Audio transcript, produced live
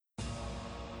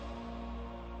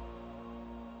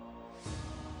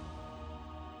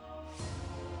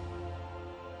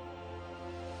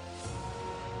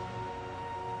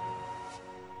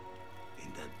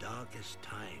the darkest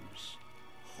times,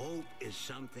 hope is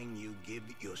something you give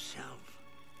yourself.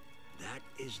 That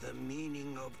is the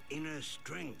meaning of inner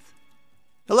strength.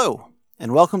 Hello,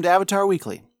 and welcome to Avatar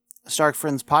Weekly, a Stark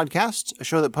Friends podcast, a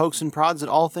show that pokes and prods at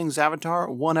all things Avatar,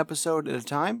 one episode at a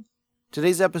time.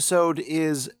 Today's episode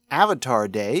is Avatar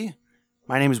Day.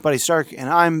 My name is Buddy Stark, and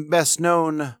I'm best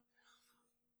known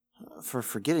for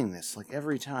forgetting this, like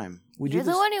every time. You're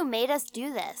the one who made us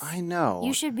do this. I know.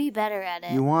 You should be better at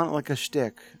it. You want like a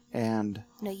shtick, and...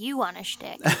 No, you want a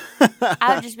shtick.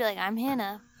 I would just be like, I'm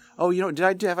Hannah. Oh, you know,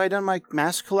 have I done my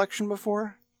mask collection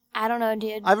before? I don't know,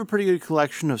 dude. I have a pretty good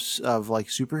collection of like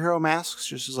superhero masks,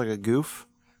 just as like a goof.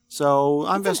 So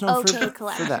I'm best known for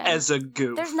that. As a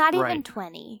goof. There's not even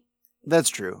 20. That's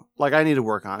true. Like, I need to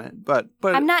work on it, but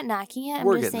I'm not knocking it.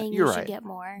 I'm just saying you should right. get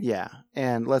more. Yeah,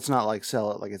 and let's not like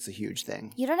sell it like it's a huge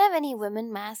thing. You don't have any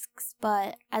women masks,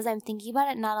 but as I'm thinking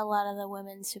about it, not a lot of the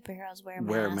women superheroes wear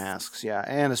masks. Wear masks, yeah,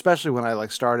 and especially when I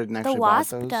like started and actually bought those.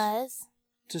 The Wasp does.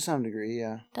 To some degree,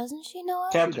 yeah. Doesn't she,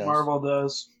 Noah? Captain Marvel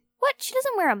does. What? She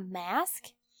doesn't wear a mask?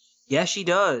 Yeah, she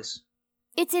does.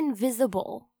 It's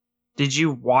invisible. Did you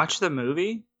watch the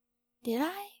movie? Did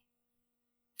I?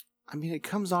 I mean, it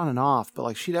comes on and off, but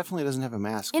like she definitely doesn't have a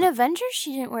mask. In Avengers,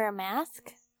 she didn't wear a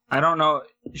mask. I don't know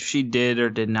if she did or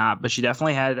did not, but she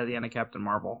definitely had it at the end of Captain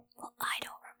Marvel. Well, I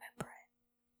don't remember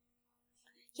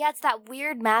it. Yeah, it's that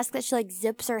weird mask that she like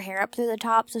zips her hair up through the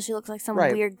top so she looks like some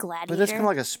weird gladiator. But that's kind of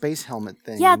like a space helmet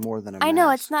thing more than a mask. I know,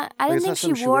 it's not. I didn't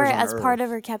think she wore it as Earth. part of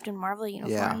her Captain Marvel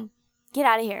uniform. Yeah. Get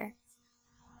out of here.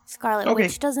 Scarlet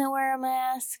Witch doesn't wear a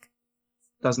mask.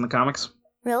 Does in the comics?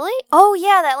 Really? Oh,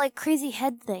 yeah, that like crazy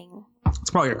head thing. It's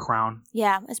probably a crown.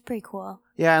 Yeah, it's pretty cool.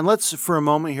 Yeah, and for a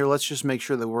moment here, let's just make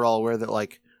sure that we're all aware that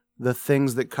like the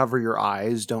things that cover your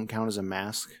eyes don't count as a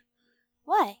mask.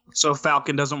 Why? So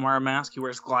Falcon doesn't wear a mask, he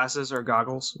wears glasses or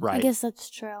goggles? Right. I guess that's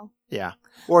true. Yeah.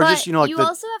 Or just, like you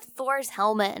also have Thor's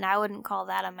helmet, and I wouldn't call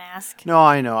that a mask. No,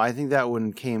 I know. I think that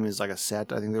one came as like a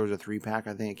set. I think there was a 3-pack.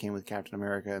 I think it came with Captain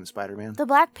America and Spider-Man. The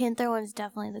Black Panther one's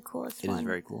definitely the coolest one. It is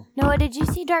very cool. Noah, did you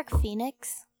see Dark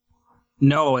Phoenix?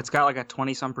 No, it's got like a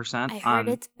 20-some%. I heard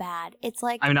it's bad. It's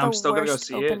like I'm still gonna go worst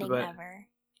see opening it, ever.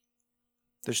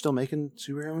 They're still making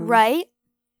superhero movies? Right?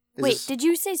 Wait, did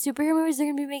you say superhero movies? They're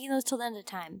going to be making those till the end of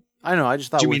time. I know, I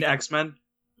just thought... Do you mean X-Men?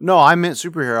 No, I meant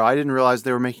superhero. I didn't realize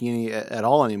they were making any at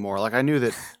all anymore. Like, I knew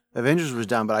that Avengers was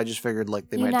done, but I just figured like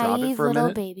they might drop it for a minute. You naive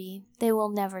little baby. They will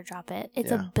never drop it.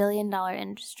 It's $1 billion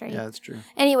industry. Yeah, that's true.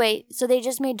 Anyway, so they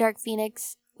just made Dark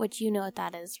Phoenix, which you know what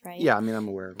that is, right? Yeah, I mean, I'm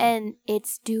aware of it. And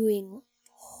it's doing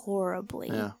horribly.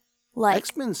 Yeah. Like,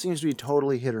 X-Men seems to be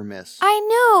totally hit or miss. I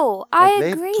know. I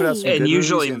agree. Put out some good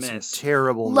usually movies and miss. some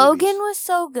terrible Logan movies. was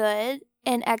so good,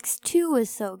 and X2 was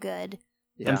so good.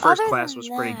 Yeah. And First Class was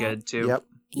pretty good, too. Yep.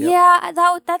 Yeah,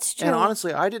 that's true. And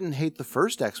honestly, I didn't hate the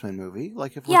first X-Men movie.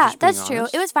 Like, if we're yeah, just being that's true.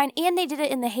 honest. It was fine, and they did it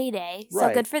in the heyday, so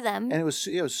Right. good for them. And it was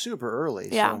super early.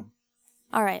 Yeah. So.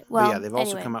 All right. Well, But yeah, they've also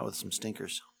anyway. come out with some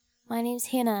stinkers. My name's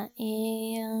Hannah,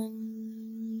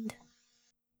 and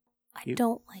I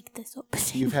don't like this opening.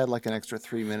 You've had like an extra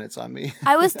 3 minutes on me.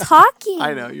 I was talking.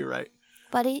 I know, you're right.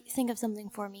 Buddy, think of something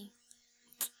for me.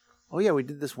 Oh yeah, we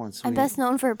did this once. I'm best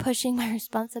known for pushing my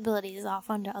responsibilities off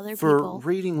onto other for people.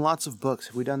 reading lots of books.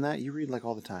 Have we done that? You read like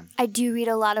all the time. I do read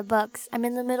a lot of books. I'm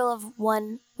in the middle of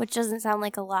one, which doesn't sound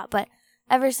like a lot, but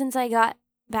ever since I got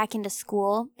back into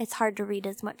school, it's hard to read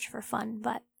as much for fun.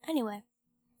 But anyway.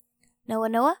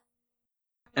 Noah?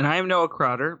 And I am Noah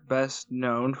Crowder, best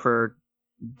known for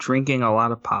drinking a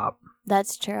lot of pop.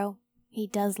 That's true. He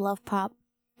does love pop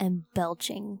and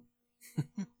belching.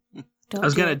 I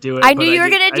was going to do it. I knew you were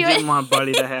going to do it. I didn't want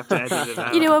Buddy to have to edit it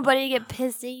out. You didn't want Buddy to get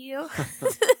pissed at you?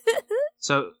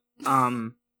 So,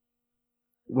 want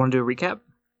to do a recap?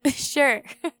 Sure.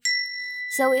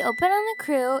 So we open on the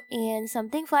crew, and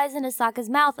something flies into Sokka's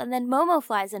mouth, and then Momo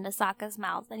flies into Sokka's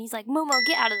mouth, and he's like, Momo,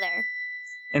 get out of there.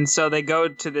 And so they go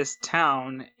to this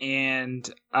town, and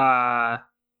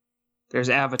there's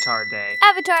Avatar Day.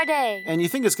 Avatar Day! And you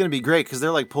think it's going to be great because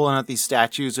they're like pulling out these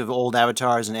statues of old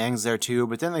avatars, and Aang's there too,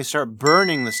 but then they start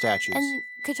burning the statues. And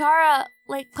Katara,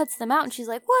 like, puts them out, and she's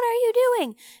like, what are you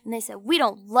doing? And they said, we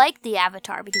don't like the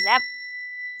Avatar,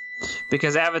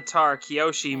 because Avatar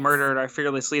Kyoshi murdered our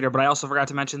fearless leader, but I also forgot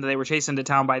to mention that they were chased into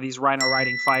town by these rhino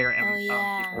riding fire Oh,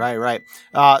 yeah. people. Right.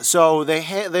 So they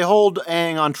hold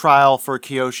Aang on trial for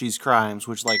Kyoshi's crimes,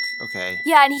 which, like, okay.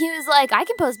 Yeah, and he was like, I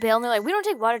can post bail. And they're like, we don't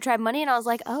take Water Tribe money. And I was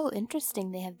like, oh,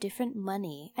 interesting. They have different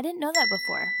money. I didn't know that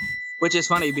before. Which is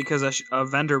funny because a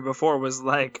vendor before was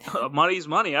like, money's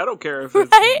money. I don't care if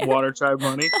it's Right? Water Tribe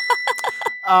money.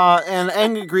 And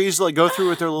Aang agrees to go through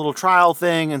with their little trial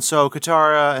thing, and so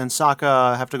Katara and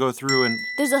Sokka have to go through and...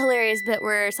 There's a hilarious bit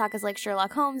where Sokka's like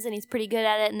Sherlock Holmes, and he's pretty good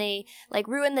at it, and they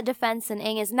ruin the defense, and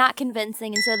Aang is not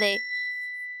convincing, and so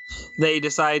They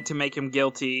decide to make him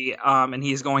guilty, and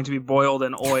he's going to be boiled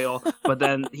in oil, but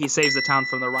then he saves the town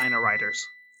from the Rhino Riders.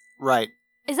 Right.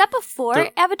 Is that before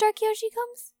Avatar Kyoshi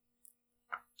comes?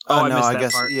 I no, missed I that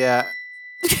guess, part. yeah.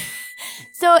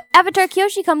 So Avatar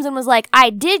Kyoshi comes and was like,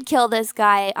 I did kill this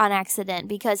guy on accident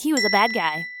because he was a bad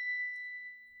guy.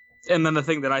 And then the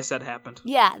thing that I said happened.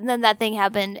 Yeah, and then that thing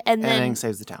happened, and then And Aang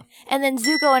saves the town. and then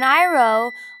Zuko and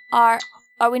Iroh are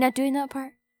we not doing that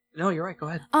part? No, you're right. Go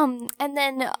ahead. And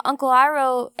then Uncle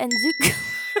Iroh and Zuko.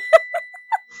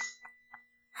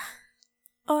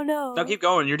 Oh no! No, keep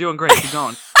going. You're doing great. Keep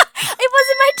going. It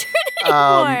wasn't my turn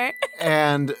anymore.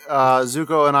 And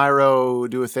Zuko and Iroh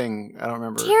do a thing. I don't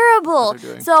remember. Terrible. what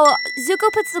they're doing. So Zuko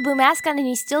puts the blue mask on and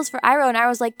he steals for Iroh, and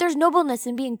Iroh's like, "There's nobleness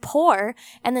in being poor."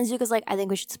 And then Zuko's like, "I think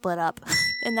we should split up,"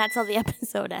 and that's how the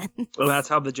episode ends. Well, that's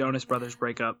how the Jonas Brothers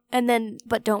break up. And then,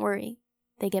 but don't worry,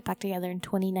 they get back together in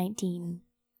 2019.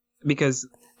 Because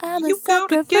I'm a you go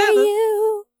sucker for together.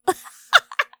 you.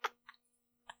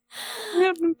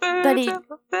 Buddy,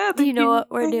 do you know what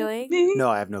we're doing? No,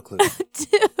 I have no clue.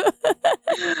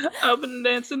 I've been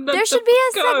dancing There should be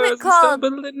a segment called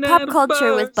Pop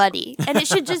Culture with Buddy, and it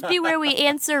should just be where we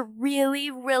answer really,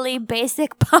 really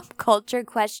basic pop culture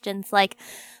questions like,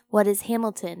 what is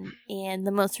Hamilton and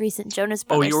the most recent Jonas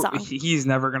Brothers song he's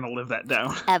never going to live that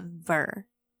down. ever.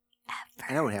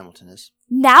 I know what Hamilton is.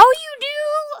 Now you do?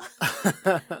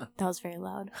 That was very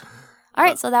loud. All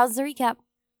right, so that was the recap.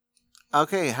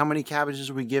 Okay, how many cabbages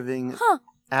are we giving Huh.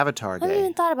 Avatar I haven't Day?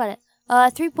 even thought about it.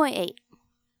 3.8.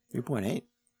 3.8.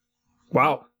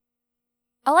 Wow.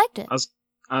 I liked it.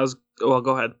 I was. Well,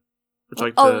 go ahead. Would you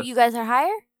like to? You guys are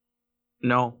higher?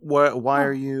 No. Why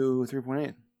are you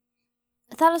 3.8?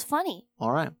 I thought it was funny.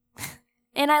 All right.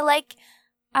 And I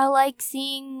like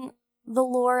seeing the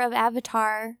lore of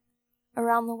Avatar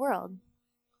around the world.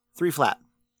 3 flat.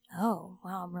 Oh,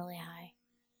 wow, I'm really high.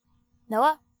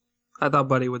 Noah? I thought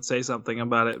Buddy would say something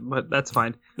about it, but that's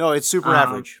fine. No, it's super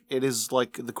average. It is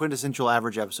like the quintessential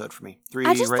average episode for me. 3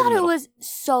 I just right in thought the it middle. was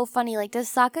so funny. Like, does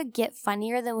Sokka get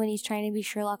funnier than when he's trying to be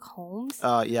Sherlock Holmes?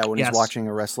 Yeah, when Yes. he's watching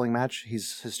a wrestling match,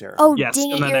 he's hysterical. Oh, Yes,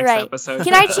 dang in it, the you're next right. episode.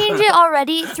 Can I change it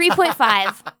already?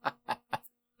 3.5.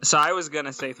 So I was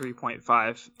gonna say 3.5.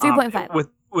 3.5.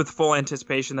 With full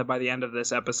anticipation that by the end of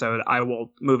this episode I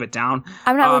will move it down.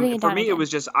 I'm not moving it down For me, again. it was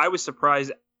just I was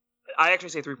surprised. I actually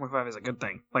say 3.5 is a good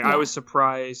thing. Like Yeah. I was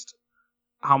surprised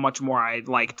how much more I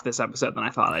liked this episode than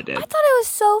I thought I did. I thought it was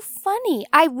so funny.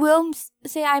 I will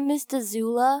say I missed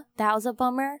Azula. That was a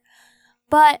bummer.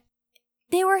 But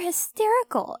they were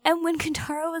hysterical. And when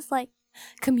Katara was like,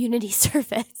 community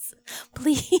service,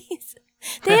 please.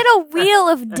 They had a wheel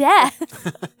of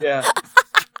death. Yeah.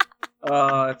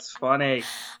 Oh, it's funny.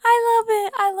 I love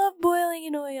it. I love boiling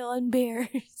in oil and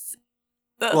bears.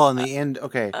 Well, in the end,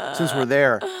 okay, since we're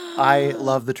there, I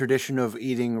love the tradition of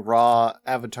eating raw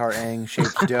Avatar Aang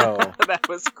shaped dough That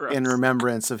was gross. in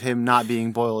remembrance of him not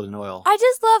being boiled in oil. I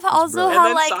just love also brilliant. how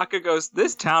and then like Sokka goes,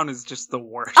 "This town is just the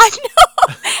worst." I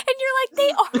know. And you're like,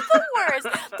 they are the worst.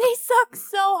 They suck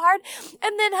so hard.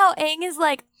 And then how Aang is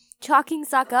like chalking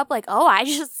Sokka up like, oh, I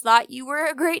just thought you were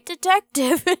a great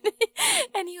detective.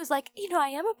 And he was like, I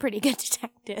am a pretty good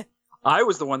detective. I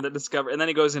was the one that discovered, and then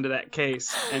he goes into that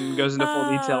case and goes into full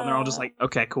detail, and they're all just like,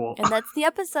 "Okay, cool." And that's the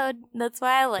episode. That's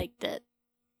why I liked it.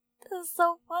 It was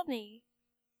so funny.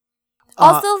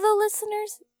 Also, the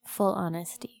listeners, full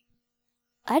honesty.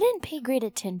 I didn't pay great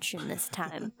attention this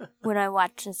time when I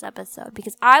watched this episode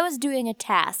because I was doing a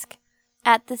task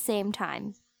at the same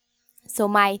time. So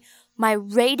my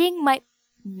rating might...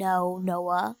 No,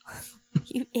 Noah.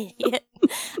 You idiot.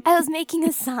 I was making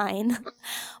a sign.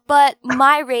 But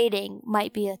my rating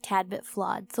might be a tad bit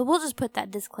flawed. So we'll just put that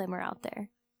disclaimer out there.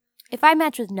 If I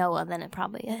match with Noah, then it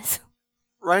probably is.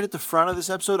 Right at the front of this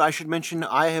episode, I should mention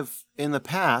I have in the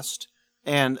past,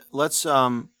 and let's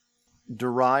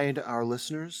deride our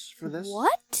listeners for this.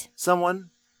 What?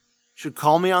 Someone should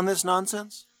call me on this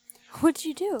nonsense. What'd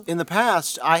you do? In the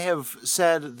past, I have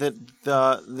said that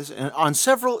this on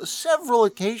several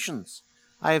occasions,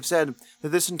 I have said that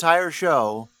this entire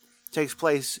show takes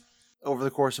place over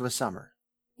the course of a summer.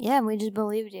 Yeah, and we just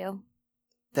believed you.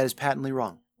 That is patently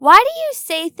wrong. Why do you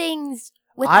say things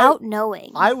without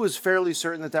knowing? I was fairly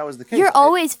certain that was the case. You're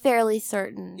always fairly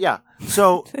certain. Yeah.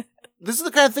 So this is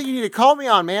the kind of thing you need to call me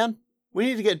on, man. We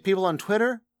need to get people on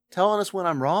Twitter telling us when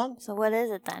I'm wrong. So what is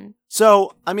it then?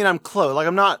 So, I mean, I'm close. Like,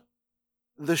 I'm not...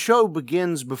 The show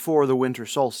begins before the winter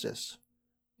solstice.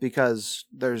 because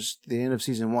there's the end of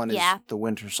season 1 is Yeah. the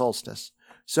winter solstice.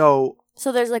 So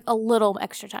there's like a little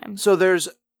extra time. So there's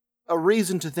a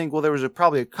reason to think, well, there was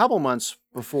probably a couple months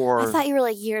before I thought you were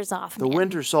like years off. the man.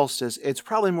 winter solstice. It's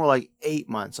probably more like 8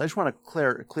 months. I just want to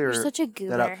clear You're such a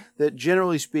that up. goober. That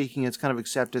generally speaking, it's kind of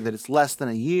accepted that it's less than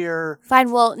a year.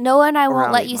 Fine. Well, Noah and I won't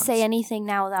Around let 8 you say months. anything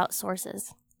now without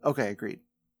sources. Okay, agreed.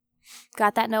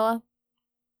 Got that, Noah?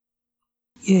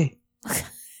 Yeah.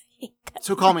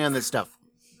 So call me on this stuff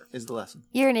is the lesson.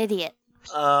 You're an idiot.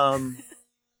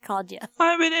 Called you.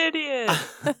 I'm an idiot.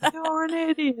 You're an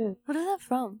idiot. What is that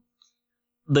from?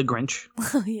 The Grinch.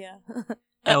 Oh yeah.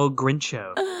 El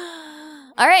Grincho.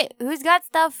 All right. Who's got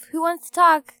stuff? Who wants to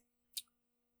talk?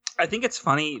 I think it's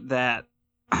funny that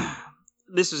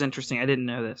this was interesting. I didn't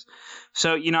know this.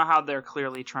 So you know how they're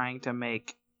clearly trying to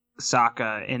make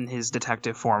Sokka in his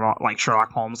detective form, like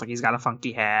Sherlock Holmes, like he's got a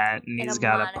funky hat and And he's a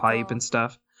got monocle. a pipe and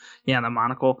stuff. Yeah, and the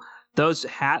monocle. Those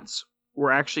hats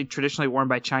were actually traditionally worn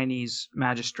by Chinese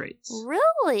magistrates,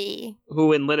 Really?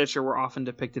 who in literature were often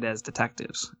depicted as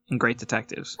detectives and great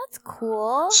detectives. That's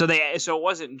cool. So it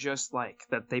wasn't just like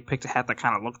that they picked a hat that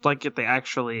kind of looked like it. They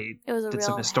actually It was a did real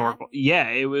some historical. hat? Yeah,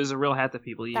 it was a real hat that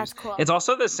people used. That's cool. It's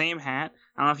also the same hat.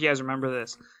 I don't know if you guys remember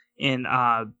this in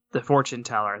The Fortune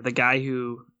Teller. The guy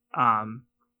who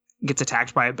gets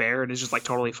attacked by a bear and is just like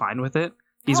totally fine with it.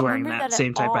 He's don't wearing remember that that at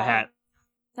same type all. of hat.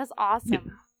 That's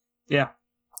awesome. Yeah.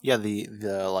 Yeah, the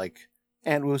like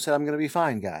Aunt Wu said I'm gonna be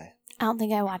fine guy. I don't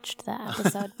think I watched that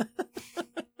episode.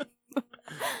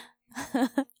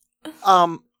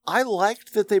 I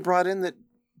liked that they brought in that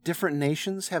different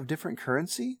nations have different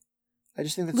currency. I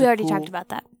just think that's We a already cool talked about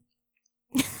that.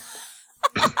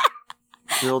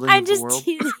 building I'm of the just world.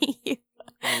 teasing you.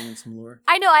 Adding in some lore.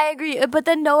 I know, I agree. But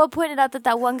then Noah pointed out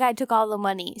that one guy took all the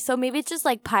money. So maybe it's just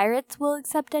like pirates will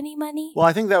accept any money. Well,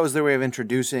 I think that was their way of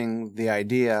introducing the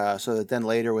idea, so that then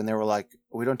later, when they were like,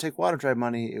 "We don't take water tribe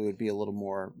money," it would be a little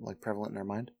more like prevalent in our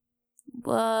mind.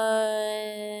 What?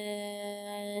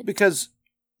 Because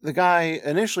the guy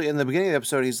initially in the beginning of the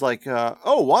episode, he's like,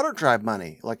 "Oh, water tribe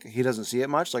money." Like he doesn't see it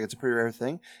much, like it's a pretty rare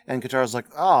thing. And Katara's like,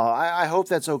 "Oh, I hope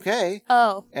that's okay."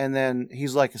 Oh, And then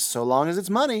he's like, "So long as it's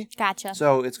money." gotcha.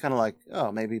 So it's kind of like,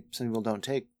 oh, maybe some people don't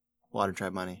take water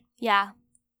tribe money. Yeah.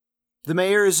 The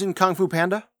mayor is in Kung Fu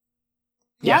Panda.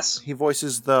 Yes. He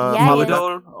voices the Yeah, Mama he is. Duck.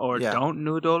 Noodle or Yeah. Don't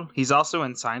Noodle. He's also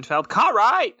in Seinfeld.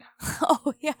 Cartwright.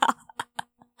 Oh, yeah.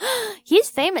 He's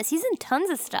famous. He's in tons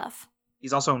of stuff.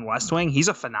 He's also in West Wing. He's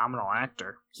a phenomenal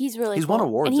actor. He's really He's cool. won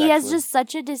awards, And he has actually. just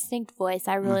such a distinct voice.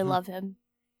 I really Mhm. love him.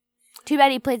 Too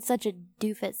bad he played such a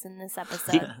doofus in this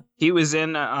episode. He was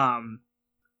in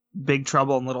Big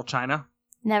Trouble in Little China.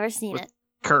 Never seen With-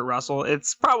 Kurt Russell.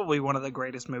 It's probably one of the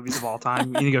greatest movies of all time.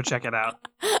 You need to go check it out.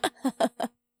 it.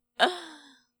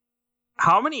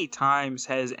 How many times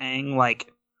has Aang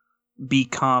like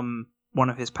become one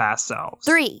of his past selves?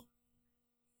 3.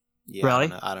 Yeah,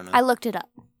 Really? I don't know. I looked it up.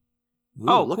 Ooh,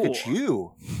 Oh, look at cool.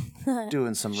 you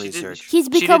doing some She did- research. He's She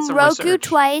did become some Roku research.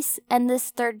 twice, and this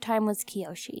third time was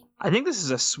Kyoshi. I think this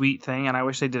is a sweet thing, and I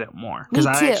wish they did it more Me because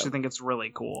I too. actually think it's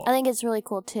really cool. I think it's really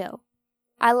cool too.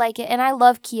 I like it, and I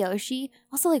love Kyoshi.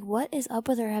 Also, like, what is up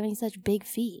with her having such big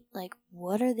feet? Like,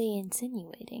 what are they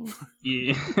insinuating?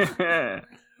 Yeah.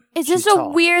 It's She's just a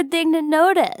tall. weird thing to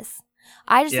notice.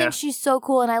 I just Yeah. think she's so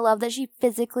cool, and I love that she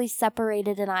physically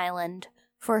separated an island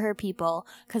for her people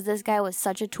because this guy was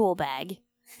such a tool bag.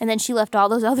 And then she left all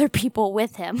those other people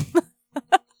with him.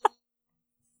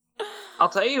 I'll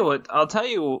tell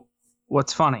you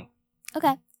what's funny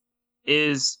Okay.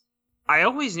 is I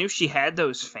always knew she had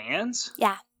those fans.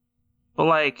 Yeah. But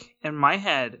like in my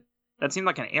head, that seemed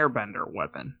like an airbender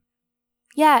weapon.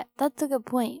 Yeah, that's a good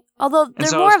point. Although they're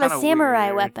so more it's of a kinda samurai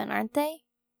weird. weapon, aren't they?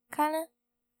 Kind of,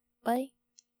 buddy.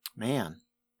 Man,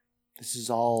 this is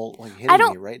all like I hitting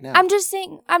don't- me right now. I'm just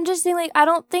saying. Like, I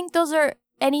don't think those are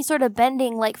any sort of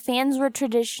bending. Like, fans were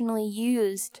traditionally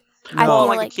used. I No. Well, feel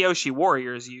like, like. the Kyoshi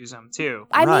warriors use them too.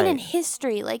 I mean, in Right.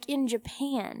 history, like in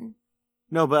Japan.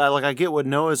 No, but I get what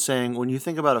Noah's saying. When you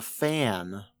think about a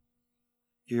fan,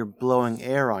 you're blowing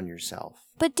air on yourself.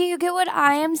 But do you get what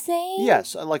I am saying?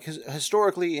 Yes, like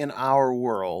historically in our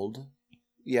world,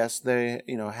 yes, they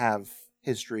have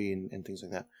history and things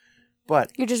like that.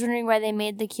 But You're just wondering why they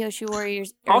made the Kyoshi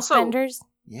Warriors Also- Earthbenders?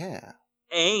 yeah,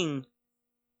 Aang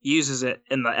uses it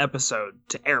in the episode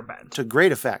to airbend. to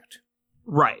great effect.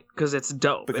 Right, because it's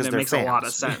dope Because and it they're makes a lot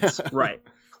of fans. sense. Right.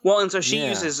 Well, and so she Yeah.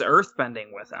 uses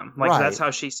earthbending with him. Like Right. that's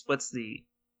how she splits the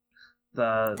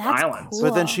That's islands. cool.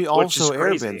 But then she Which is also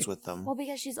crazy. airbends with them. Well,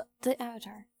 because she's the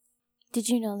Avatar. Did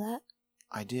you know that?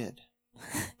 I did.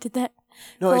 Did that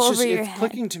No, go it's over just your it's head?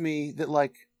 clicking to me that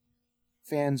like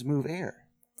fans move air.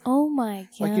 Oh my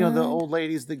god. Like, the old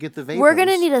ladies that get the vapors. We're going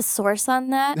to need a source on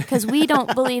that because we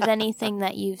don't believe anything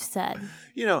that you've said.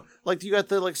 Like you got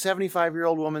the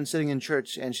 75-year-old woman sitting in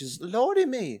church and she's, Lordy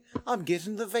me, I'm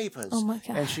getting the vapors. Oh my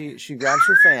god. And she grabs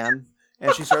her fan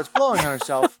and she starts blowing on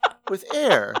herself with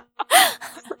air.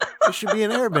 It should be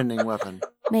an airbending weapon.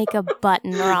 Make a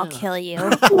button or I'll kill you.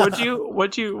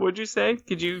 What'd you say?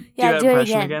 Could you do that do it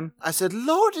impression again. again? I said,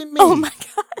 Lordy me, Oh my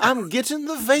god. I'm getting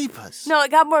the vapors. No,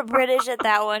 it got more British at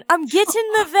that one. I'm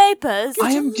getting the vapors.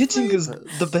 I am getting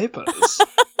the vapors.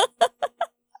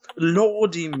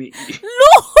 Lordy me.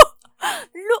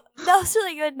 Look, that was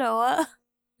really good, Noah.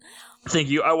 Thank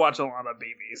you. I watch a lot of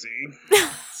BBC.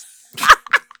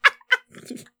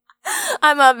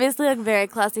 I'm obviously a very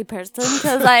classy person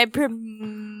because I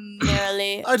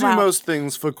primarily... I do most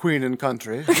things for Queen and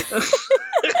country.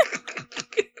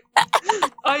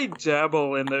 I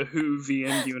dabble in the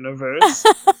Whovian universe,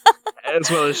 as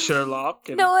well as Sherlock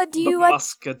and Noah, do you the watch-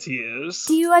 Musketeers.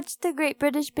 Do you watch the Great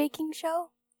British Baking Show?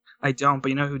 I don't, but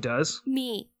you know who does?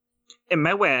 Me. And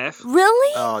my wife.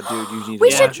 Really? Oh, dude, you need to we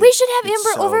watch should it. we should have It's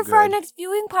Amber so over for our good. next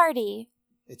viewing party.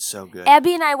 It's so good.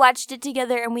 Abby and I watched it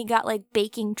together and we got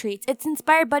baking treats. It's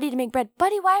inspired Buddy to make bread.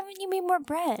 Buddy, why haven't you made more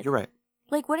bread? You're right.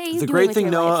 What are you The doing great with thing,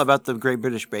 your Noah, life? about the Great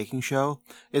British Baking Show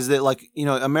is that,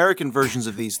 American versions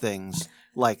of these things,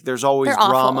 there's always They're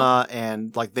awful. drama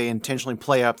and, they intentionally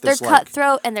play up They're this,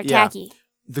 cutthroat and they're yeah. tacky.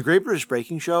 The Great British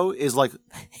Baking Show is,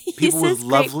 He people says with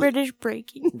Great lovely... British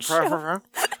Baking Show.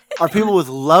 are people with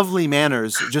lovely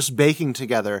manners just baking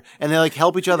together, and they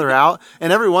help each other out.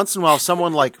 And every once in a while,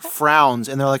 someone frowns,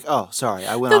 and they're like, "Oh, sorry,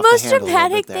 I went The off the most handle a little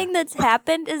dramatic bit thing there." that's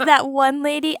happened is that one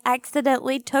lady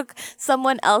accidentally took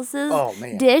someone else's Oh,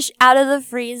 man. dish out of the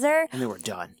freezer And they were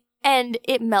done, and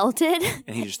it melted.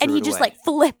 and he just And threw he it just away.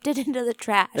 flipped it into the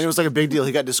trash And it was a big deal.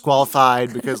 He got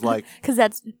disqualified because because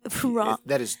that's wrong.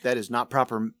 that is not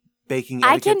proper baking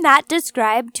I etiquette. cannot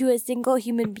describe to a single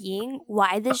human being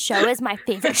why this show is my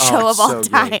favorite Oh, show it's of all so good.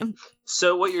 time.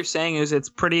 So what you're saying is it's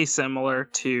pretty similar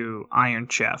to Iron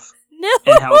Chef No.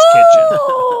 and Hell's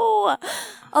Kitchen.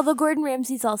 Although Gordon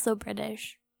Ramsay's also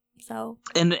British. So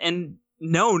And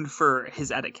known for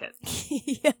his etiquette.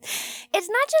 yeah. It's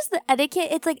not just the etiquette,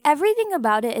 it's everything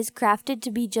about it is crafted to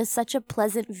be just such a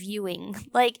pleasant viewing.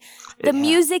 The Yeah.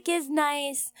 music is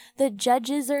nice, the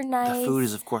judges are nice. The food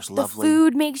is, of course, the lovely.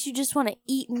 food makes you just want to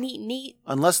eat and eat and eat.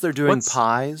 Unless they're doing What's-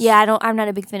 pies. Yeah, I'm not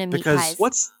a big fan of meat Because pies.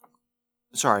 What's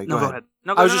Sorry, no? go ahead.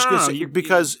 No, I was no, just no, going no, to say, you-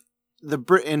 because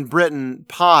in Britain,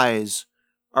 pies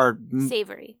are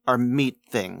Savory. meat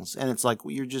things, and it's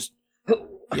you're just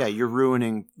you're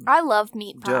ruining I love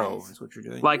meat dough. pies. Is what you're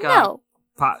doing. like No.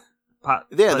 pot.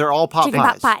 Yeah, they're all pot Chicken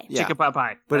pies. pot pie. Yeah. Chicken pot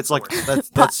pie. But it's That's the word.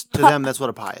 that's to them that's what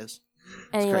a pie is.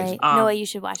 Anyway, crazy. Noah, you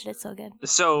should watch it. It's so good.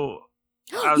 So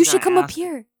I was You should gonna come up ask-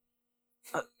 here.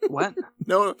 What?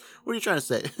 No, what are you trying to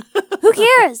say? Who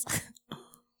cares?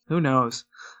 Who knows?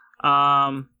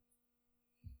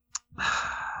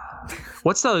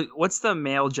 What's the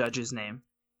male judge's name?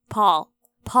 Paul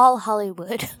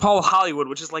Hollywood. Paul Hollywood,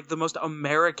 which is the most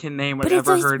American name I've But it's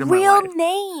ever his heard in my real life.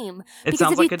 name. It Because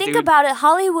sounds if you like a think dude. about it,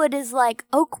 Hollywood is like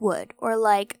Oakwood or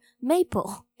like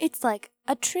Maple. It's like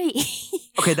a tree.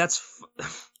 Okay, that's.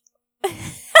 But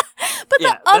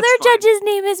Yeah, the other that's fine. judge's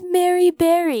name is Mary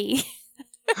Berry.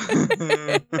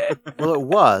 Well, it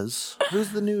was.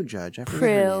 Who's the new judge? I forget her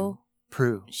name. Prue.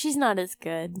 Prue. She's not as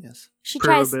good. Yes. She Prue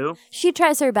tries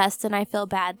Boo. her best, and I feel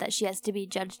bad that she has to be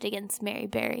judged against Mary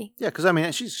Berry. Yeah,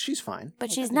 because she's fine.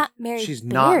 But she's not Mary She's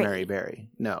Berry. not Mary Berry.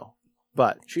 No,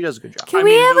 but she does a good job. Can I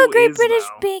we mean, have who a Great is, British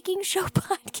though? Baking Show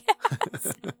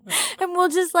podcast? And we'll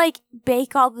just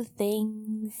bake all the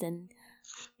things and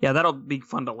Yeah, that'll be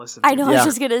fun to listen to. I know I was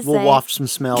just gonna We'll say waft some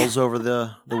smells over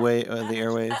the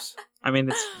airwaves. I mean,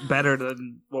 it's better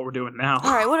than what we're doing now.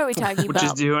 All right, what are we talking Which is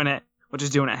about? doing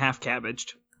it half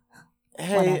cabbaged.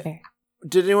 Hey, Whatever.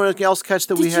 did anyone else catch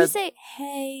that Did we you had? say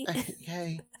hey?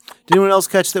 Hey, did anyone else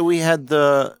catch that we had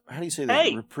the? How do you say that?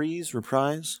 Hey! Reprise.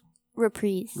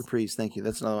 Reprise. Thank you.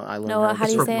 That's another I learned. Noah, how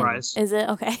do you It's say reprise. it? Is it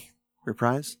okay?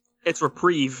 Reprise? It's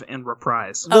reprieve and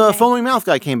reprise. The Okay. foaming mouth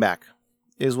guy came back.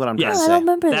 Is what I'm Yes. Oh, I trying don't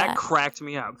to remember That that. cracked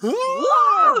me up. say.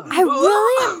 I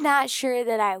really am not sure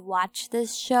that I watched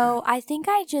this show. I think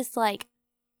I just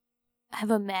have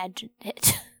imagined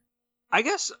it. I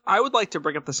guess I would like to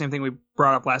bring up the same thing we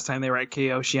brought up last time they were at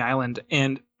Kyoshi Island.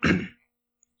 And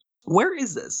where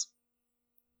is this?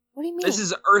 What do you mean? This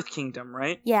is Earth Kingdom,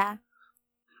 right? yeah.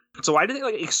 So why do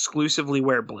they exclusively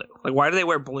wear blue? Why do they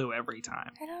wear blue every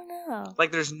time? I don't know.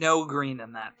 There's no green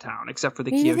in that town except for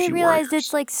the Maybe Kyoshi they realized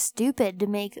Warriors. it's stupid to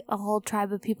make a whole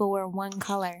tribe of people wear one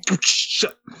color.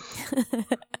 Shut.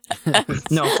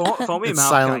 No, foamy It's mouth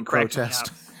silent guy cracked me protest.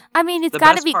 up. I mean, it's The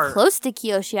got to best be part- close to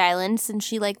Kyoshi Island since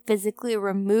she like physically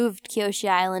removed Kyoshi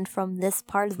Island from this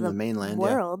part of From the mainland,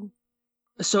 yeah. world.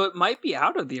 So it might be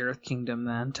out of the Earth Kingdom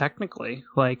then, technically.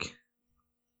 Like,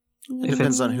 It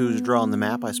depends on who's drawing the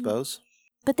map, I suppose.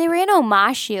 But they were in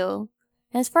Omashu.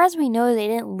 And as far as we know, they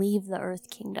didn't leave the Earth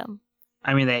Kingdom.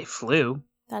 I mean, they flew.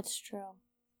 That's true.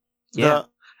 Yeah.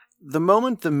 The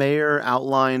moment the mayor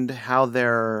outlined how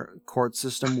their court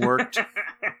system worked,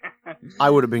 I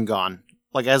would have been gone.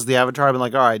 Like, as the Avatar, I've been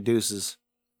like, all right, deuces.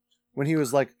 When he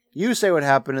was like, you say what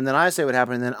happened, and then I say what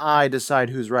happened, and then I decide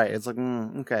who's right. It's like,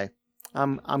 okay,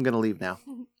 I'm going to leave now.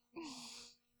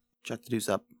 Chuck the deuce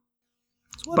up.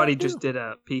 That's what I Buddy do. just did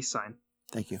a peace sign.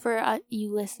 Thank you. For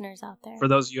you listeners out there. For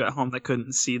those of you at home that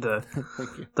couldn't see the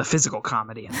Thank you. the physical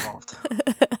comedy involved.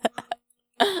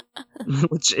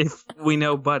 Which, if we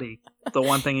know Buddy, the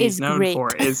one thing he's Is known great.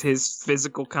 for is his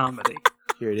physical comedy.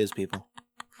 Here it is, people.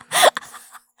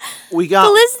 We The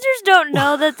got listeners don't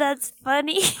know that that's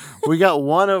funny. we got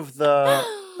one of the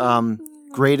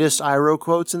greatest Iroh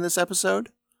quotes in this episode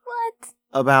What?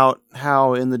 about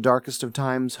how in the darkest of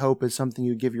times hope is something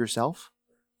you give yourself,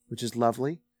 which is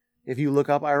lovely. If you look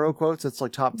up Iroh quotes, it's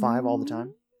like top 5 all the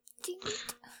time.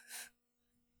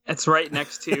 It's right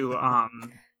next to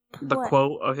the What?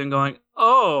 quote of him going,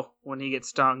 "Oh," when he gets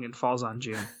stung and falls on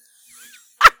June.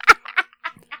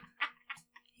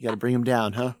 You got to bring him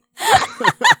down, huh?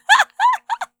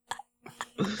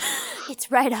 It's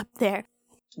right up there.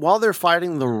 While they're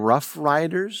fighting the Rough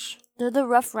Riders, They're the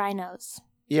Rough Rhinos.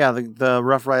 yeah, the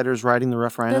Rough Riders riding the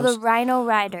Rough They're Rhinos. the Rhino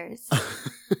Riders.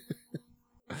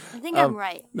 I think I'm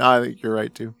right. No, I think you're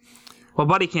right too. Well,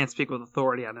 Buddy can't speak with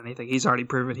authority on anything. He's already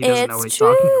proven he doesn't know what he's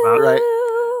true. talking about. Right.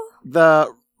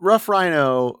 The Rough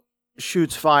Rhino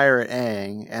shoots fire at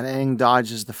Aang, and Aang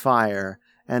dodges the fire.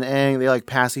 And Aang, they like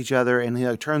pass each other, and he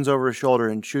like turns over his shoulder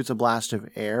and shoots a blast of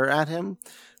air at him,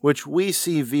 which we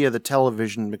see via the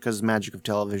television because of the magic of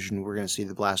television. We're going to see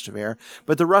the blast of air,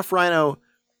 but the Rough Rhino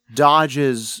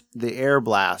dodges the air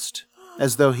blast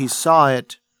as though he saw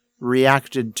it,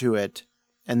 reacted to it,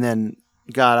 and then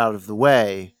got out of the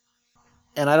way.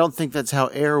 And I don't think that's how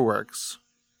air works.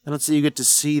 I don't see you get to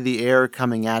see the air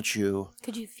coming at you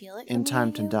Could you feel it? in coming time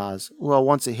at to you? dodge. Well,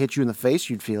 once it hits you in the face,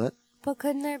 you'd feel it. But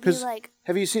couldn't there be 'Cause- like...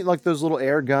 Have you seen like those little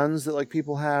air guns that like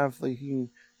people have, like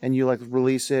and you like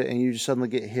release it and you just suddenly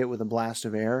get hit with a blast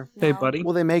of air? Hey, No. Buddy.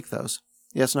 Well, they make those.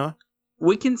 Yes, Noah?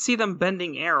 We can see them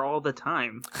bending air all the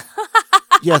time.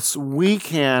 Yes, we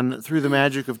can through the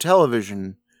magic of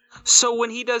television. So when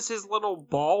he does his little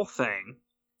ball thing,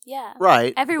 Yeah.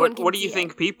 Right. Everyone can what do you see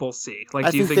think it. people see? Like,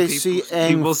 I do you think think they people see Aang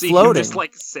people see him floating. just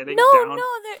like sitting No, down? no.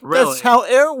 Really? That's how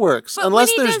air works. But Unless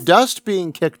when he there's does- dust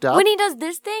being kicked up. When he does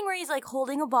this thing where he's like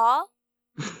holding a ball,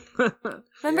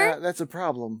 remember? Yeah, that's a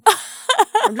problem.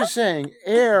 I'm just saying,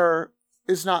 air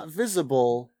is not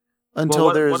visible until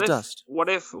Well, there's what if, dust.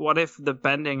 What if the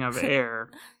bending of air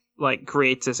like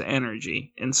creates this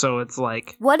energy, and so it's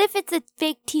like What if it's a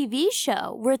fake TV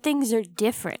show where things are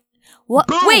different? What?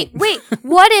 Boom! Wait.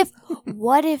 What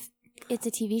if it's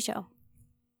a TV show?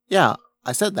 Yeah,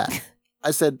 I said that.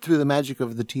 I said through the magic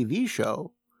of the TV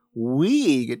show,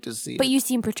 we get to see But it. you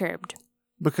seem perturbed.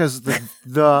 Because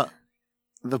the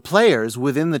players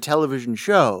within the television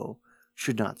show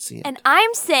should not see it. And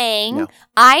I'm saying, No.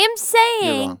 I am You're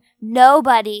saying, wrong.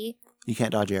 nobody. You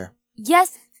can't dodge air.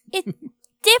 Yes, it's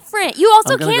different. You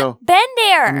also I'm gonna can't go- bend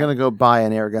air. I'm gonna go buy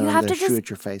an air gun You and have then to shoot just- at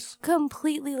your face.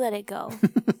 Completely let it go.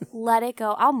 Let it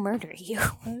go. I'll murder you.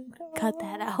 Cut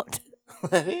that out.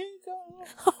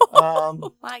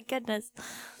 Um, My goodness.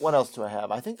 what else do I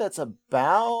have? I think that's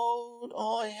about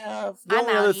all I have. The I'm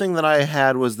only other outie. thing that I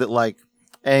had was that like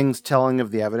Aang's telling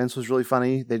of the evidence was really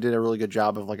funny. They did a really good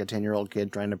job of like a 10-year-old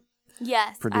kid trying to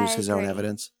Yes. produce I his own agree.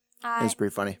 evidence. It I was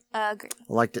pretty funny. agree.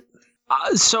 I liked it.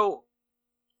 so.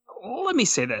 Let me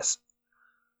say this: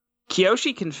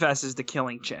 Kyoshi confesses to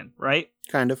killing Chin, right?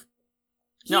 Kind of.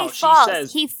 No, he she falls.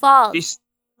 says- He falls.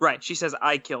 Right. She says,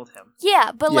 "I killed him."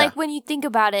 Yeah, but Yeah. like when you think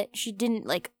about it, she didn't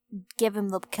like give him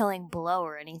the killing blow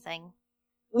or anything.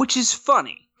 Which is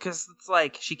funny because it's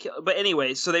like but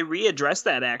anyway, so they readdress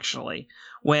that actually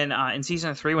when in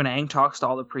season 3 when Aang talks to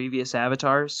all the previous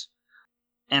avatars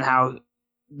and how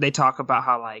they talk about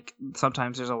how like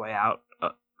sometimes there's a way out,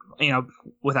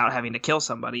 without having to kill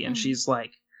somebody, and Mhm. she's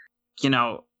like,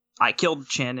 I killed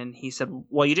Chin, and he said,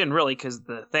 well, you didn't really because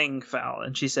the thing fell,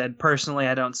 and she said, personally,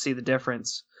 I don't see the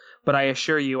difference, but I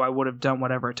assure you, I would have done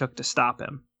whatever it took to stop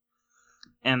him.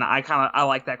 And I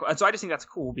like that. So I just think that's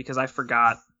cool because I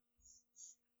forgot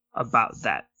about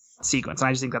that sequence. And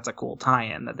I just think that's a cool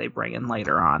tie-in that they bring in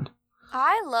later on.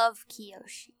 I love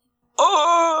Kyoshi.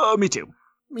 Oh, me too.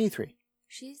 Me 3.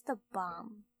 She's the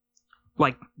bomb.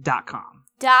 like .com.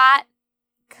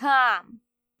 .com.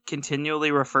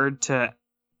 Continually referred to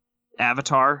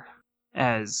Avatar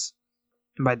as,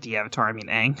 and by the Avatar I mean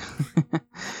Aang,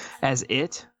 as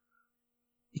it.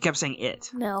 He kept saying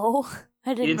it. No,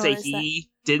 I didn't He didn't say notice he,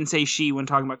 didn't say she when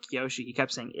talking about Kyoshi. He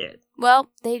kept saying it. Well,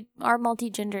 they are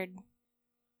multi-gendered,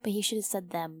 but he should have said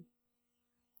them.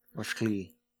 Or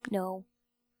Shklee. No.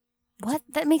 What?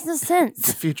 That makes no It's a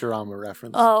sense. Futurama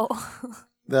reference. Oh.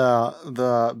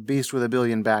 The beast with a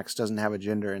billion backs doesn't have a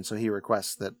gender, and so he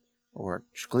requests that, or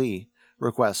Shklee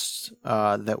requests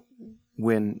that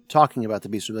when talking about the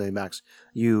beast with a billion backs,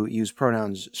 you use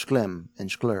pronouns Shklim and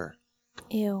Shklur.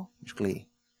 Ew. Shklee.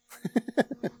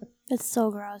 It's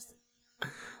so gross.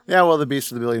 Yeah, well, the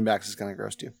beast with a billion backs is kind of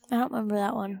gross too. I don't remember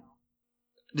that one.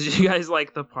 Did you guys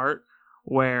like the part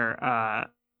where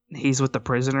he's with the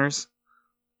prisoners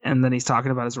and then he's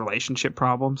talking about his relationship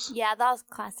problems? Yeah, that was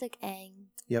classic Aang.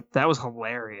 That was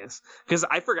hilarious because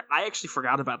I actually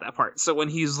forgot about that part. So when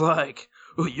he's like,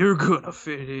 "Oh, you're gonna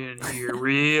fit in here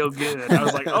real good," I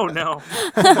was like, "Oh no,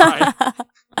 Bye.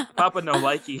 Papa no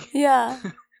likey." Yeah.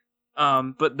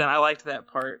 But then I liked that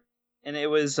part, and it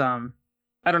was I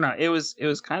don't know, it was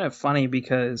kind of funny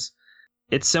because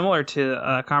it's similar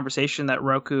to a conversation that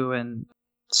Roku and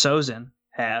Sozin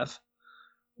have,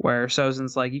 where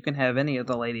Sozin's like, "You can have any of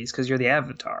the ladies because you're the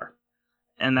Avatar."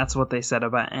 And that's what they said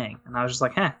about Aang. And I was just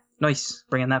like, nice,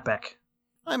 bringing that back.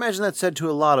 I imagine that's said to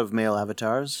a lot of male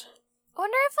avatars. I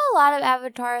wonder if a lot of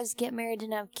avatars get married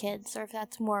and have kids, or if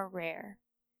that's more rare.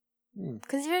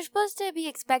 Because you're supposed to be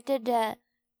expected to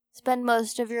spend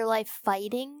most of your life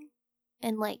fighting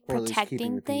and, like, Or at least keeping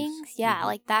protecting the peace. things. Yeah, Mhm.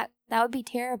 like that would be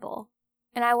terrible.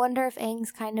 And I wonder if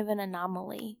Aang's kind of an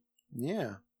anomaly.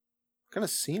 Yeah. Kind of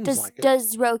seems like it.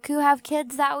 Does Roku have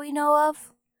kids that we know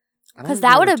of? I don't Because even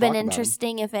that know would to have been talk about 'em.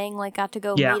 interesting if Aang, like, got to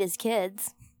go Yeah. meet his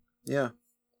kids. Yeah.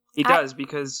 He does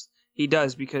because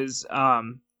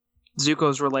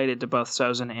Zuko's related to both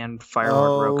Sozin and Fire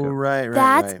Lord Roku. right.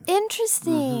 That's right.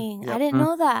 interesting. Mhm, I yep. didn't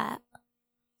know that.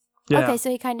 Yeah. Okay, so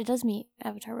he kind of does meet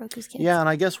Avatar Roku's kids. Yeah, and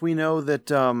I guess we know that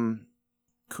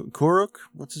Kuruk,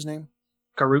 what's his name?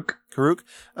 Karuk. Karuk.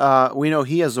 We know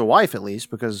he has a wife at least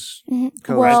because Mhm.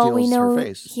 Ko Well, we steals her know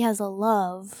face. he has a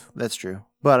love. That's true.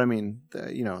 But I mean,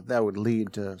 that would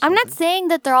lead to. I'm not something. saying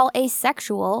that they're all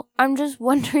asexual. I'm just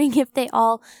wondering if they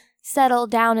all settle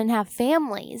down and have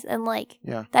families. And, like,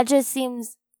 Yeah. that just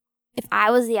seems, if I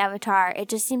was the Avatar, it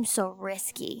just seems so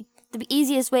risky. The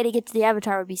easiest way to get to the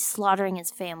Avatar would be slaughtering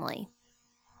his family.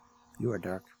 You are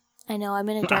dark. I know, I'm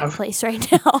in a dark place right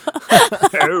now.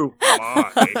 Oh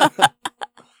my.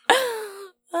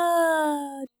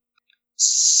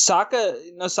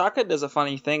 Sokka does a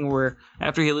funny thing where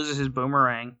after he loses his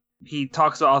boomerang, he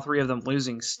talks to all three of them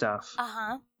losing stuff.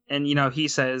 Uh-huh. And, he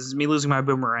says, me losing my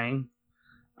boomerang,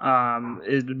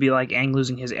 it would be like Aang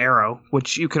losing his arrow,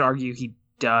 which you could argue he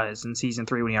does in season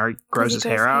 3 when he already grows his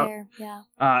hair out. Yeah.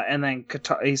 And then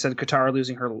he said Katara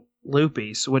losing her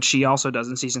loopies, which she also does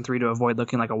in season 3 to avoid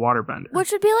looking like a waterbender.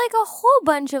 Which would be like a whole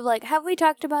bunch of, like, have we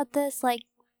talked about this? Like,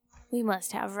 we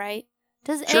must have, right?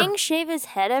 Does Sure. Aang shave his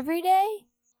head every day?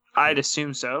 I'd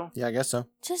assume so. Yeah, I guess so.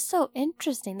 Just so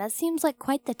interesting. That seems like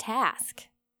quite the task.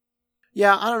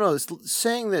 Yeah, I don't know.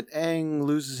 Saying that Aang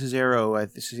loses his arrow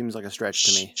seems like a stretch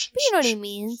to me. But you know what he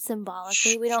means,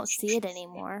 symbolically. We don't see it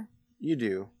anymore. You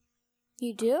do.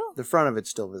 You do? The front of it's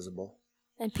still visible.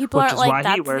 And people Which aren't is like, why he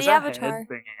that's wears the a Avatar.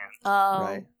 headband. Oh,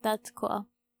 Right. that's cool.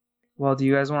 Well, do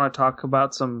you guys want to talk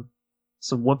about some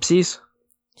whoopsies?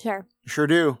 Sure. Sure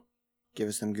do. Give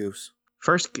us them goofs.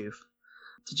 First goof.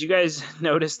 Did you guys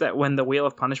notice that when the Wheel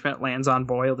of Punishment lands on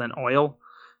boiled in oil,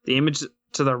 the image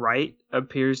to the right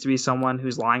appears to be someone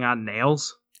who's lying on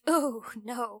nails? Oh,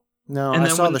 no. No, And I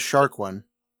then saw when- the shark one.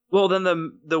 Well, then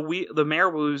the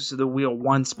mayor moves the wheel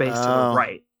one space to Oh. the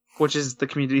right, which is the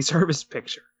community service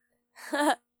picture.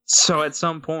 So at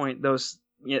some point, those,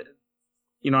 you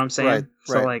know what I'm saying? Right,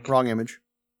 So right. like, Wrong image.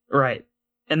 right.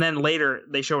 And then later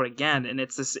they show it again, and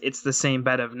it's the same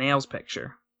bed of nails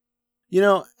picture. You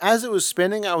know, as it was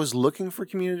spinning, I was looking for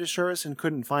community service and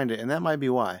couldn't find it, and that might be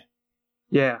why.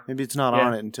 Yeah. Maybe it's not Yeah.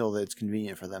 on it until it's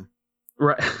convenient for them.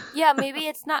 Right. Yeah, maybe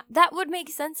it's not. That would make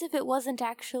sense if it wasn't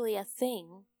actually a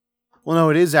thing. Well, no,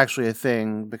 it is actually a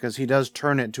thing because he does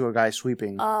turn it to a guy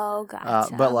sweeping. Oh,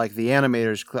 gotcha. But like the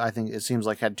animators, I think it seems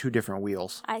like had two different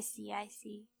wheels. I see.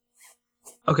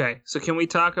 Okay, so can we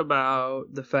talk about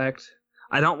the fact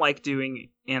I don't like doing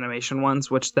animation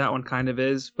ones, which that one kind of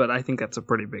is, but I think that's a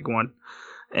pretty big one.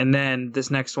 And then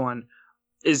this next one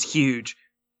is huge.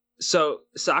 So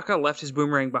Sokka left his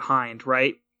boomerang behind,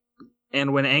 right?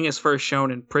 And when Aang is first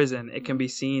shown in prison, it can be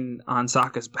seen on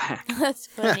Sokka's back. That's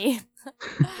funny.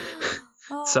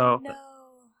 Oh, So- no.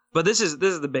 But this is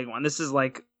the big one. This is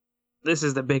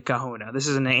the big kahuna. This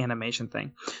is an animation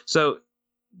thing. So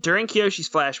during Kyoshi's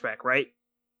flashback, right?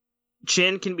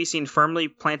 Chin can be seen firmly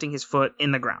planting his foot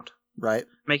in the ground, Right.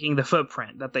 making the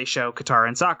footprint that they show Katara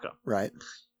and Sokka. Right.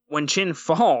 When Chin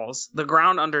falls, the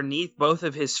ground underneath both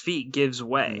of his feet gives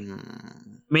way,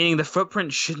 meaning the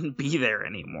footprint shouldn't be there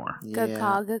anymore. Good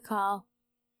call, good call.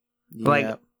 Like,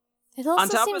 Yep. It On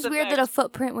also top of seems the weird fact- that a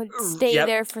footprint would stay Yep.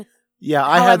 there for. Yeah,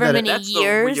 I had however that. many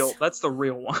years. That's the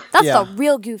real one. That's Yeah. the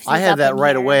real goofy. I had that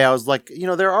right away. I was like,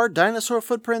 there are dinosaur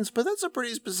footprints, but that's a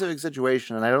pretty specific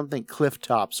situation, and I don't think cliff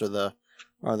tops are the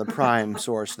prime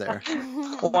source there.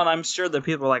 Well, and I'm sure that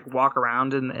people like walk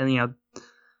around and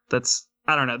that's,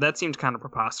 I don't know, that seemed kind of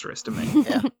preposterous to me.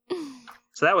 Yeah.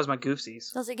 So that was my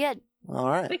goofsies. Those are good. All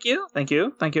right. Thank you.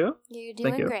 You're Thank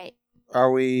doing you. great.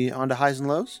 Are we on to highs and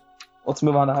lows? Let's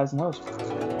move on to highs and lows.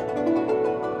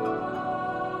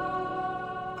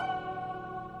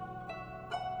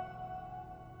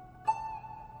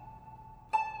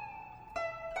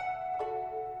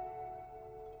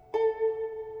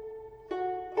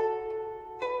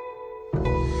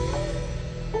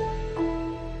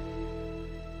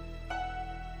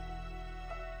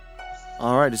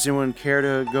 All right. Does anyone care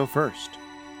to go first?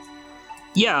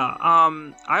 Yeah,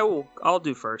 I'll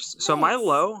do first. So my Nice.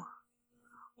 low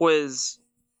was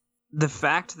the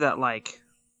fact that, like,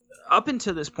 up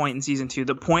until this point in season 2,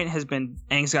 the point has been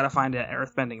Aang's got to find an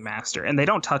earthbending master, and they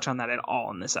don't touch on that at all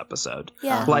in this episode.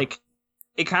 Yeah. Uh-huh. Like,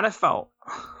 it kind of felt,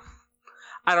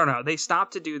 I don't know, they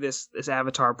stopped to do this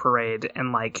Avatar parade,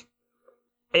 and like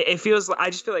it feels like, I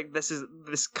just feel like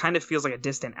this kind of feels like a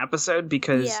distant episode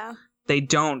because Yeah, they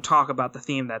don't talk about the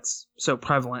theme that's so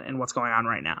prevalent in what's going on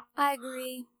right now. I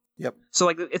agree. So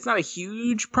like it's not a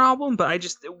huge problem, but I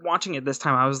just, watching it this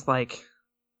time, I was like,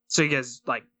 so you guys,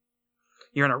 like,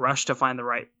 you're in a rush to find the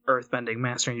right earthbending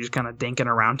master and you're just kind of dinking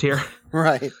around here.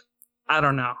 Right. I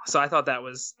don't know. So I thought that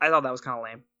was kind of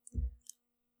lame.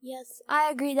 Yes,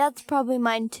 I agree. That's probably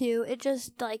mine too. It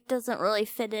just like doesn't really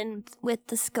fit in with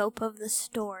the scope of the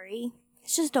story.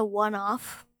 It's just a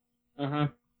one-off.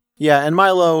 Mm-hmm. Yeah, and my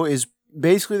low is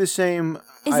basically the same.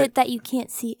 Is it that you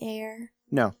can't see air?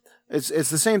 No, it's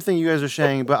the same thing you guys are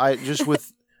saying, but I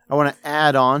want to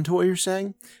add on to what you're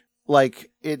saying. Like,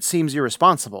 it seems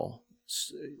irresponsible.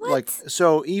 What? Like,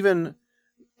 so even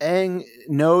Aang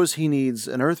knows he needs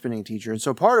an earthbending teacher, and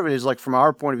so part of it is like, from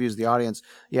our point of view as the audience,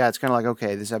 yeah, it's kind of like,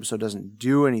 okay, this episode doesn't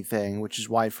do anything, which is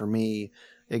why for me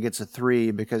it gets a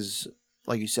 3 because,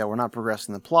 like you said, we're not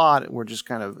progressing the plot. We're just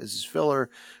kind of, this is filler.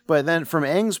 But then from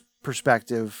Aang's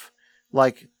perspective,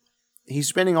 like, he's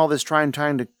spending all this trying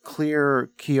to clear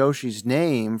Kyoshi's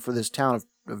name for this town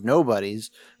of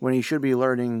nobodies when he should be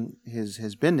learning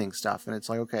his bending stuff. And it's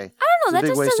like, okay, I It's don't know. a That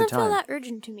big just waste of doesn't feel time. that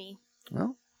urgent to me.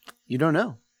 well, you don't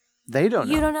know. They don't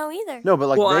know. You don't know either. No, but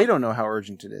like, Well, they I- don't know how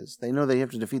urgent it is. They know they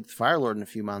have to defeat the Fire Lord in a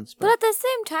few months. But at the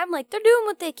same time, like, they're doing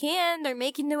what they can. They're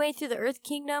making their way through the Earth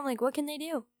Kingdom. Like, what can they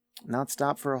do? Not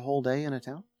stop for a whole day in a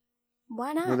town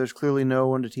Why where not? there's clearly no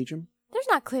one to teach them. There's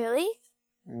not clearly.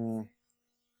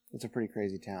 It's a pretty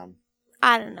crazy town.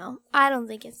 I don't know. I don't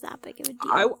think it's that big of a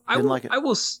deal. Didn't like it. I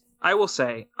will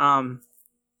say,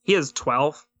 he has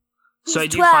 12. So He's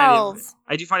I do 12.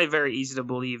 find it very easy to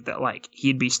believe that, like,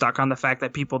 he'd be stuck on the fact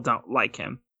that people don't like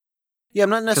him. Yeah,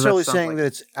 I'm not necessarily stuff saying like- that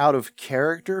it's out of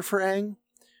character for Aang.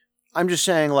 I'm just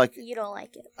saying, like, You don't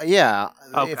like it. yeah,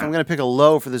 Okay. if I'm going to pick a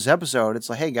low for this episode, it's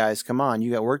like, hey guys, come on,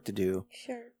 you got work to do.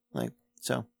 Sure.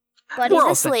 So, But We're he's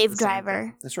all a saying slave the same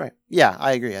driver. that's right. Yeah,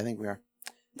 I agree. I think we are.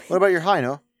 What about your high,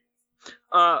 Noah?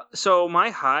 So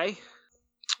my high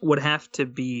would have to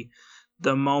be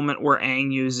the moment where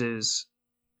Aang uses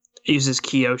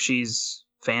Kyoshi's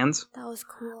fans. That was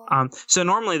cool. So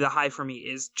normally the high for me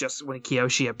is just when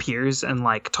Kyoshi appears and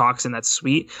like talks, and that's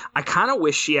sweet. I kind of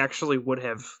wish she actually would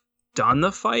have done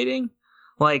the fighting,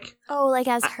 like, oh, like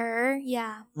as her?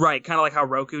 Yeah. right, kind of like how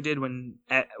Roku did when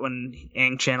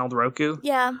Aang channeled Roku.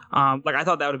 Yeah. Like, I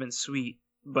thought that would have been sweet,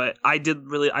 but I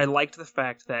liked the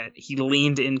fact that he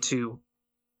leaned into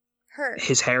Her.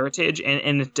 his heritage and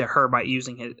into her by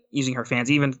using her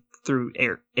fans, even through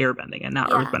airbending and not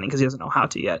Yeah. earthbending, because he doesn't know how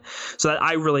to yet. So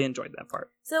I really enjoyed that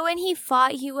part. So when he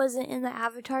fought, he wasn't in the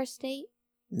Avatar state?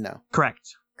 No.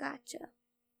 Correct. Gotcha.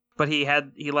 But he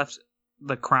left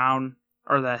the crown,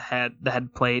 or the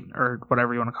head plate, or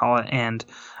whatever you want to call it, and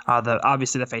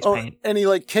obviously the face paint. and he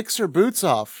like kicks her boots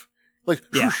off. Like,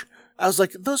 Yeah. whoosh. I was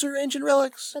like, those are ancient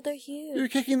relics. But they're You're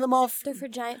huge. kicking them off. They're for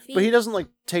giant feet. But he doesn't like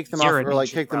take them You're off an or like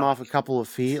ancient kick them off a relic. couple of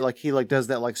feet. Like he like does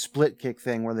that like split kick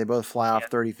thing where they both fly off Yeah.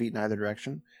 30 feet in either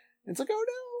direction. It's like, oh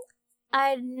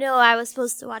I know I was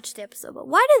supposed to watch the episode, but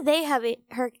why do they have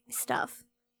her stuff?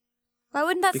 Why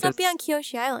wouldn't that stuff be Because- on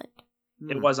Kyoshi Island?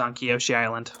 It was on Kyoshi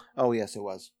Island. Oh, yes, it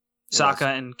was. It Sokka was.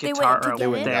 and They went to Kitaro get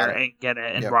went it? there and get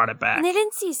it and Yep. brought it back. And they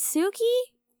didn't see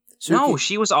Suki? No, Suki-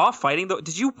 she was off fighting.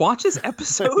 Did you watch this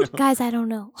episode? Guys, I don't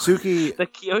know. Suki, The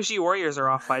Kyoshi warriors are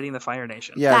off fighting the Fire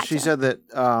Nation. yeah, Gotcha. she said that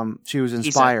she was said-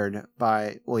 inspired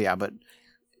by, well, yeah, but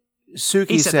Suki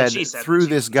He said that said she said through that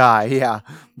she- this guy, yeah,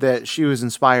 that she was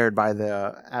inspired by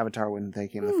the Avatar when they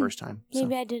came the first time. So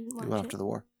Maybe I didn't they went watch after it. the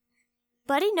war.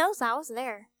 Buddy knows I was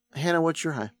there. Hannah, what's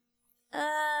your high?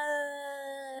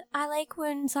 I like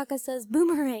when Sokka says,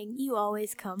 "Boomerang, you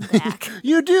always come back."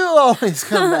 You do always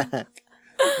come back.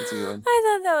 That's a good one.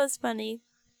 I thought that was funny.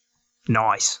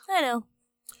 Nice. I know.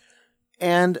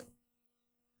 And,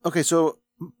 okay, so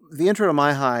the intro to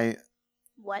My High,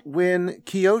 What? when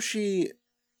Kyoshi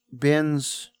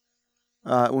bends,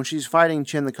 when she's fighting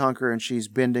Chin the Conqueror and she's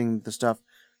bending the stuff,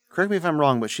 correct me if I'm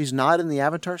wrong, but she's not in the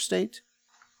Avatar state?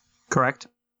 Correct.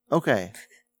 Okay.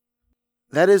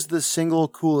 That is the single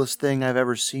coolest thing I've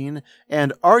ever seen,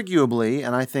 and arguably,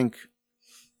 and I think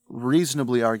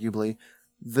reasonably arguably,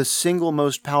 the single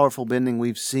most powerful bending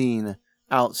we've seen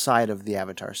outside of the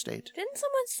Avatar state. Didn't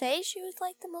someone say she was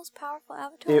like the most powerful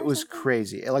avatar? It or was something?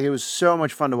 crazy. Like, it was so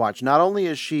much fun to watch. Not only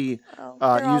is she Oh,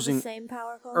 they're all using the same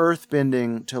powerful. earth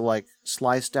bending to, like,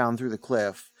 slice down through the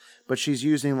cliff, but she's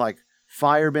using, like,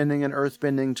 fire bending and earth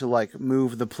bending to, like,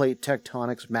 move the plate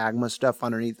tectonics magma stuff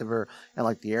underneath of her, and,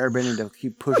 like, the air bending to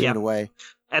keep pushing Yeah. it away.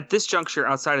 At this juncture,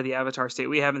 outside of the Avatar state,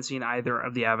 we haven't seen either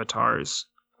of the avatars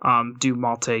do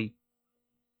multi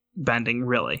bending,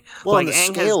 really. Well, like and the Aang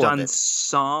has scale of done it.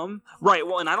 some. Right,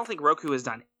 well, and I don't think Roku has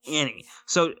done any.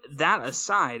 So that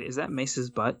aside, is that Mace's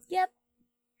butt? Yep.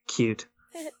 Cute.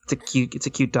 It's a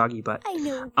cute doggy butt. I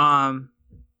know.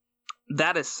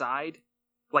 That aside,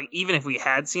 like, even if we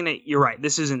had seen it, you're right,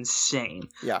 this is insane.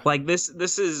 Yeah. Like, this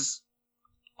is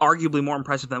arguably more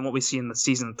impressive than what we see in the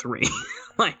season 3.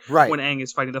 Like, Right. when Aang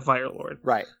is fighting the Fire Lord.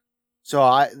 Right. So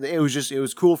it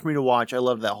was cool for me to watch. I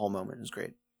loved that whole moment. It was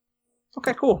great.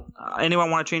 Okay, cool.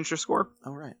 Anyone want to change their score?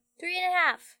 All right.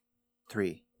 3.5.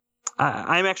 3.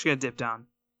 I'm actually going to dip down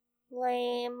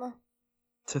Lame.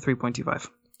 to 3.25.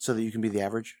 So that you can be the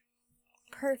average.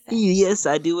 Perfect. Yes,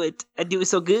 I do it. I do it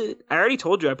so good. I already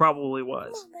told you I probably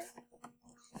was.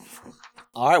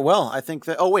 All right. Well, I think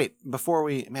that. Oh wait, before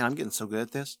we, man, I'm getting so good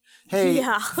at this. Hey,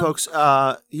 Yeah. folks,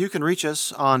 you can reach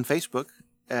us on Facebook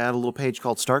at a little page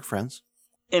called Stark Friends.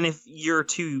 And if you're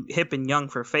too hip and young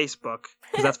for Facebook,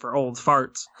 because that's for old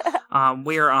farts,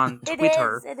 we are on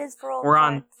Twitter. It is for old We're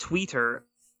on farts. Twitter.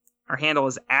 Our handle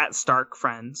is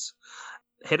 @StarkFriends.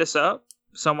 Hit us up.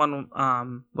 Someone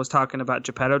was talking about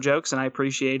Geppetto jokes, and I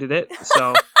appreciated it.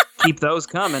 So keep those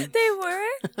coming. They were?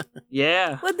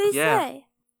 Yeah. What'd they yeah. say?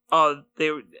 Oh,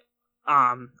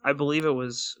 I believe it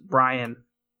was Brian,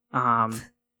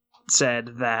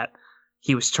 said that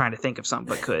he was trying to think of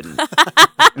something but couldn't.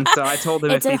 And so I told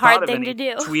him It's if a he hard thought of thing any, to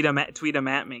do. tweet him at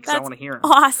me because I That's want to hear him.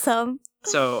 Awesome.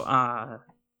 So,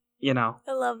 you know,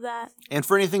 I love that. And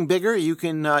for anything bigger, you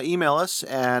can email us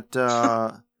at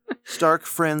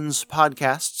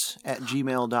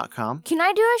starkfriendspodcasts@gmail.com. Can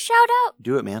I do a shout out?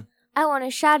 Do it, man. I want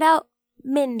to shout out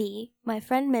Mindy, my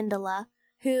friend Mindela,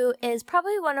 who is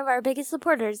probably one of our biggest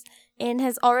supporters and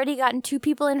has already gotten 2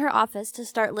 people in her office to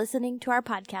start listening to our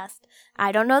podcast.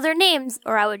 I don't know their names,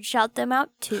 or I would shout them out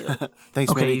too. Thanks,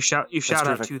 okay, Mindy. you shout out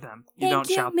terrific. to them. You Thank don't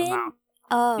you, shout Min. them out.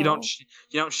 Oh. You don't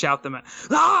shout them out.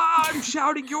 Ah, I'm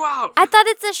shouting you out. I thought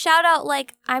it's a shout out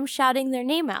like I'm shouting their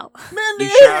name out. Mindy!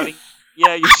 You're shouting.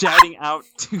 Yeah, you're shouting out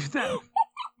to them.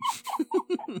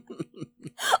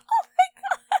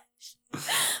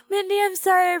 Mindy, I'm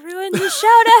sorry I ruined the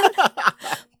shout out.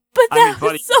 But I mean, that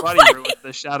Buddy, was so Buddy funny. ruined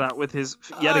the shout out with his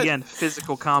yet again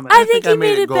physical comment. I think he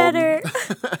made it golden. better.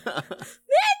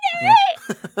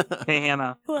 Hey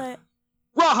Hannah, What?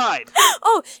 rawhide.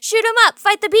 Oh, shoot him up!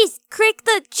 Fight the beast! Crick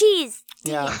the cheese!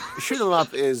 Yeah, shoot 'em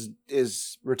up is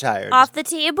retired. Off the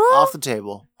table? Off the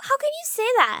table. How can you say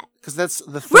that? Because that's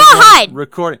the Rawhide!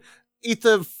 recording. Eat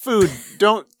the food.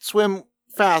 Don't swim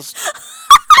fast.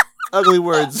 Ugly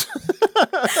words.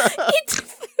 Eat the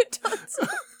food, don't swim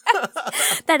fast.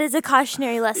 That is a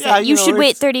cautionary lesson. Yeah, you know, should wait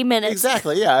it's- 30 minutes.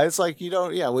 Exactly. Yeah, it's like you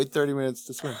don't. Yeah, wait 30 minutes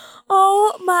to swim.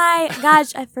 Oh my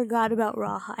gosh, I forgot about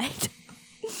Rawhide.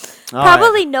 All right.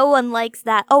 Probably no one likes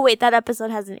that. Oh wait, that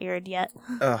episode hasn't aired yet.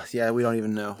 Oh, yeah, we don't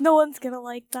even know. No one's gonna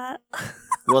like that.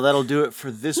 Well, that'll do it for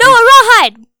this Noah, week.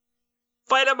 Rawhide!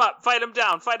 Fight him up, fight him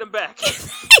down, fight him back.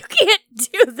 You can't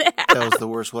do that. That was the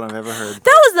worst one I've ever heard.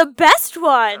 That was the best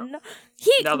one.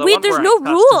 No, the Wait, one there's where no I cussed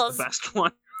is rules. The best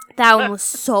one. That one was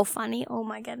so funny. Oh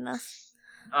my goodness.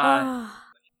 Uh,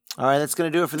 All right, that's going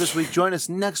to do it for this week. Join us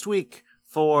next week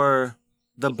for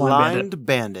The Blind Blind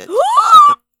Bandit.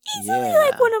 Easily Yeah.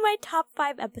 like one of my top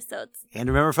 5 episodes. And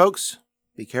remember, folks,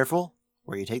 be careful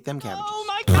where you take them cabbages. Oh,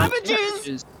 my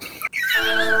cabbages!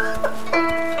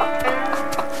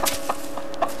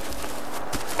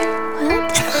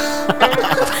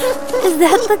 Is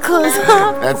that the close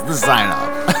up? That's the sign off.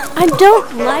 I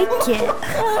don't like it.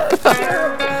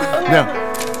 No.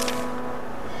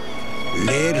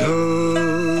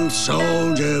 Little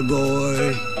soldier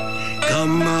boy,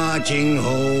 come marching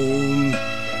home.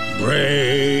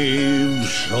 Brave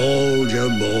soldier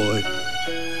boy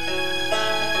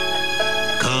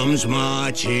comes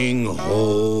marching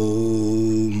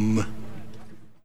home.